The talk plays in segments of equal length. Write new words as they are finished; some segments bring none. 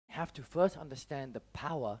have to first understand the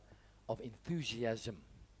power of enthusiasm.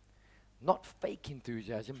 Not fake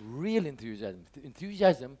enthusiasm, real enthusiasm.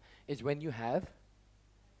 Enthusiasm is when you have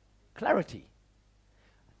clarity.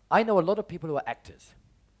 I know a lot of people who are actors,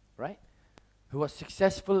 right? Who are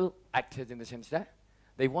successful actors in the sense that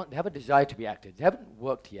they have a desire to be actors. They haven't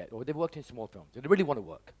worked yet, or they've worked in small films, and they really want to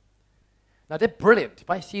work. Now, they're brilliant. If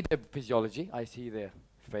I see their physiology, I see their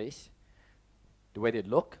face, the way they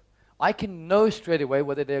look, I can know straight away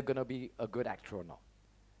whether they're going to be a good actor or not.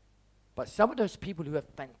 But some of those people who have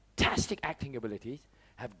fantastic acting abilities,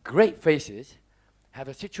 have great faces, have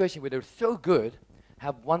a situation where they're so good,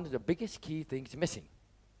 have one of the biggest key things missing,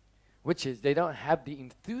 which is they don't have the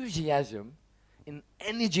enthusiasm and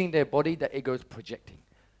energy in their body that it goes projecting.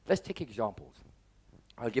 Let's take examples.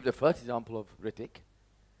 I'll give the first example of Hrithik.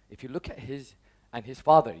 If you look at his, and his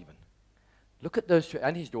father even, look at those two,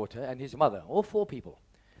 and his daughter, and his mother, all four people.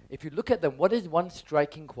 If you look at them, what is one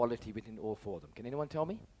striking quality within all four of them? Can anyone tell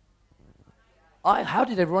me? How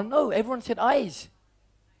did everyone know? Everyone said eyes.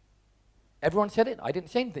 Everyone said it. I didn't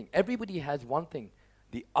say anything. Everybody has one thing,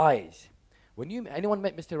 the eyes. Anyone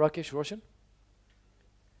met Mr. Rakesh Roshan?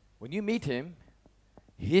 When you meet him,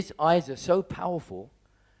 his eyes are so powerful,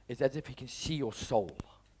 it's as if he can see your soul.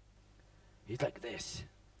 He's like this.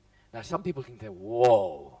 Now, some people can say,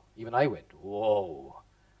 whoa. Even I went, whoa.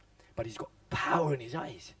 But he's got power in his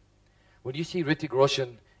eyes. When you see Hrithik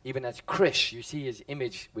Roshan, even as Krish, you see his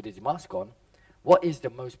image with his mask on, what is the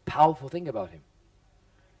most powerful thing about him?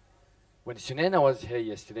 When Sunena was here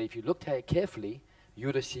yesterday, if you looked at it carefully, you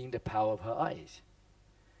would have seen the power of her eyes.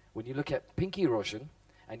 When you look at Pinky Roshan,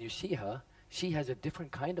 and you see her, she has a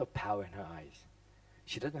different kind of power in her eyes.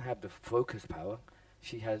 She doesn't have the focus power,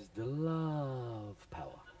 she has the love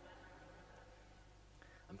power.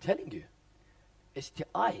 I'm telling you, it's the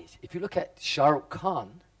eyes. If you look at Shah Rukh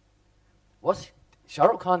Khan, Shah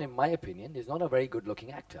Rukh Khan, in my opinion, is not a very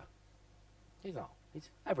good-looking actor. He's not. He's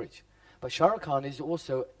average. But Shah Rukh Khan is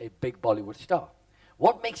also a big Bollywood star.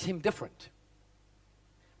 What makes him different?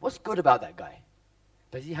 What's good about that guy?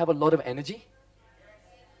 Does he have a lot of energy?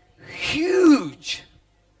 Huge!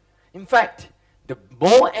 In fact, the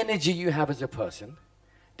more energy you have as a person,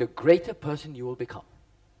 the greater person you will become.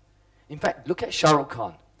 In fact, look at Shah Rukh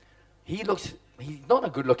Khan. He's not a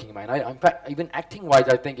good-looking man. In fact, even acting-wise,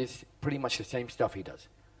 I think it's pretty much the same stuff he does.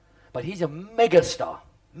 But he's a mega star.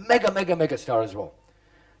 Mega star as well.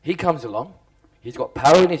 He comes along, he's got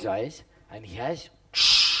power in his eyes, and he has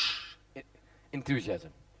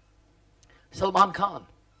enthusiasm. Salman Khan,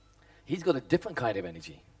 he's got a different kind of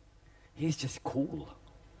energy. He's just cool.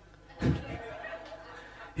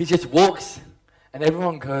 He just walks, and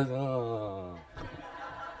everyone goes, oh.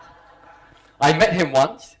 I met him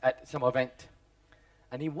once at some event,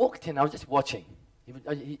 and he walked in. I was just watching.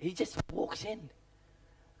 He just walks in,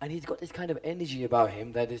 and he's got this kind of energy about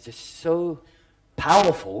him that is just so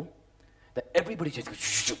powerful that everybody just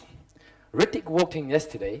goes. Hrithik walked in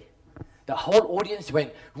yesterday. The whole audience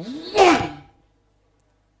went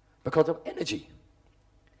because of energy.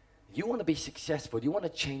 You want to be successful. You want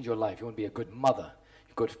to change your life. You want to be a good mother,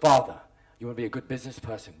 a good father. You want to be a good business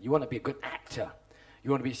person. You want to be a good actor. You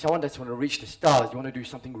want to be someone that's going to reach the stars. You want to do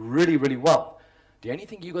something really, really well. The only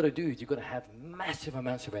thing you got to do is you got to have massive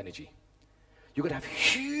amounts of energy. You got to have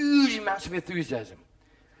huge amounts of enthusiasm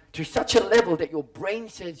to such a level that your brain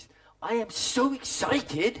says, I am so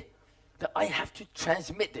excited that I have to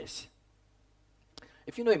transmit this.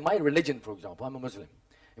 If you know, in my religion, for example, I'm a Muslim.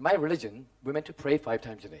 In my religion, we're meant to pray 5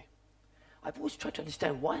 times a day. I've always tried to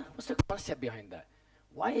understand what's the concept behind that?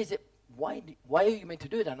 Why are you meant to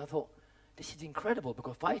do that? And I thought, this is incredible,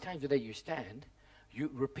 because 5 times a day you stand, you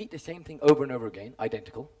repeat the same thing over and over again,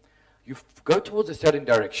 identical. You go towards a certain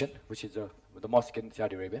direction, which is the mosque in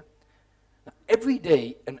Saudi Arabia. Now, every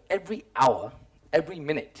day and every hour, every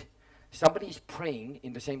minute, somebody is praying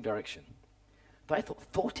in the same direction. But I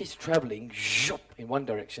thought is traveling in one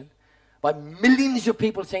direction, by millions of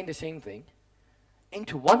people saying the same thing,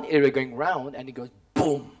 into one area going round, and it goes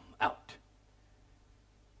boom, out.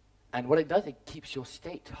 And what it does, it keeps your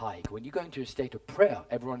state high. When you go into a state of prayer,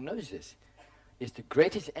 everyone knows this, is the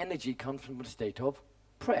greatest energy comes from a state of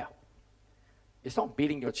prayer. It's not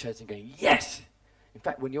beating your chest and going, yes! In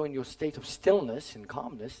fact, when you're in your state of stillness and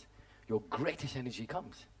calmness, your greatest energy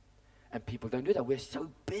comes. And people don't do that. We're so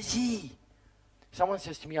busy. Someone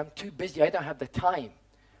says to me, I'm too busy, I don't have the time.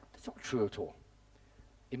 That's not true at all.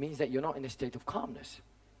 It means that you're not in a state of calmness.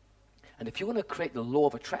 And if you want to create the law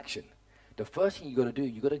of attraction, the first thing you got to do,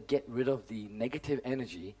 you got to get rid of the negative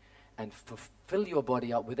energy and fill your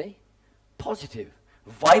body up with a positive,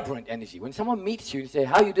 vibrant energy. When someone meets you and say,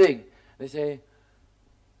 how are you doing? They say,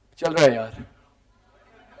 chal raha hai yaar.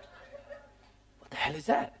 hell is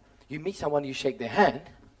that? You meet someone, you shake their hand,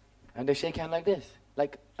 and they shake hand like this,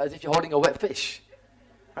 like as if you're holding a wet fish,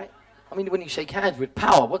 right? I mean, when you shake hands with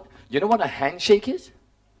power, you know what a handshake is?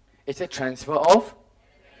 It's a transfer of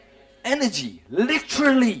energy,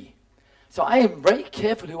 literally. So I am very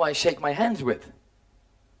careful who I shake my hands with.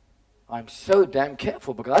 I'm so damn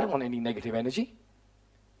careful because I don't want any negative energy.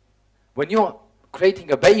 When you're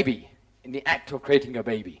creating a baby, in the act of creating a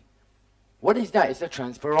baby, what is that? It's a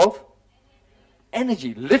transfer of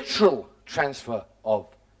energy, literal transfer of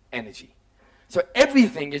energy. So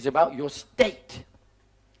everything is about your state.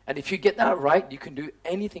 And if you get that right, you can do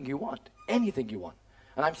anything you want, anything you want.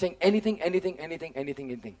 And I'm saying anything, anything, anything,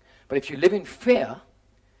 anything, anything. But if you live in fear,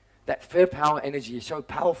 that fear power energy is so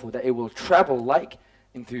powerful that it will travel like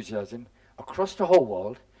enthusiasm across the whole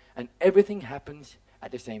world, and everything happens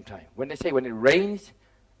at the same time. When they say when it rains,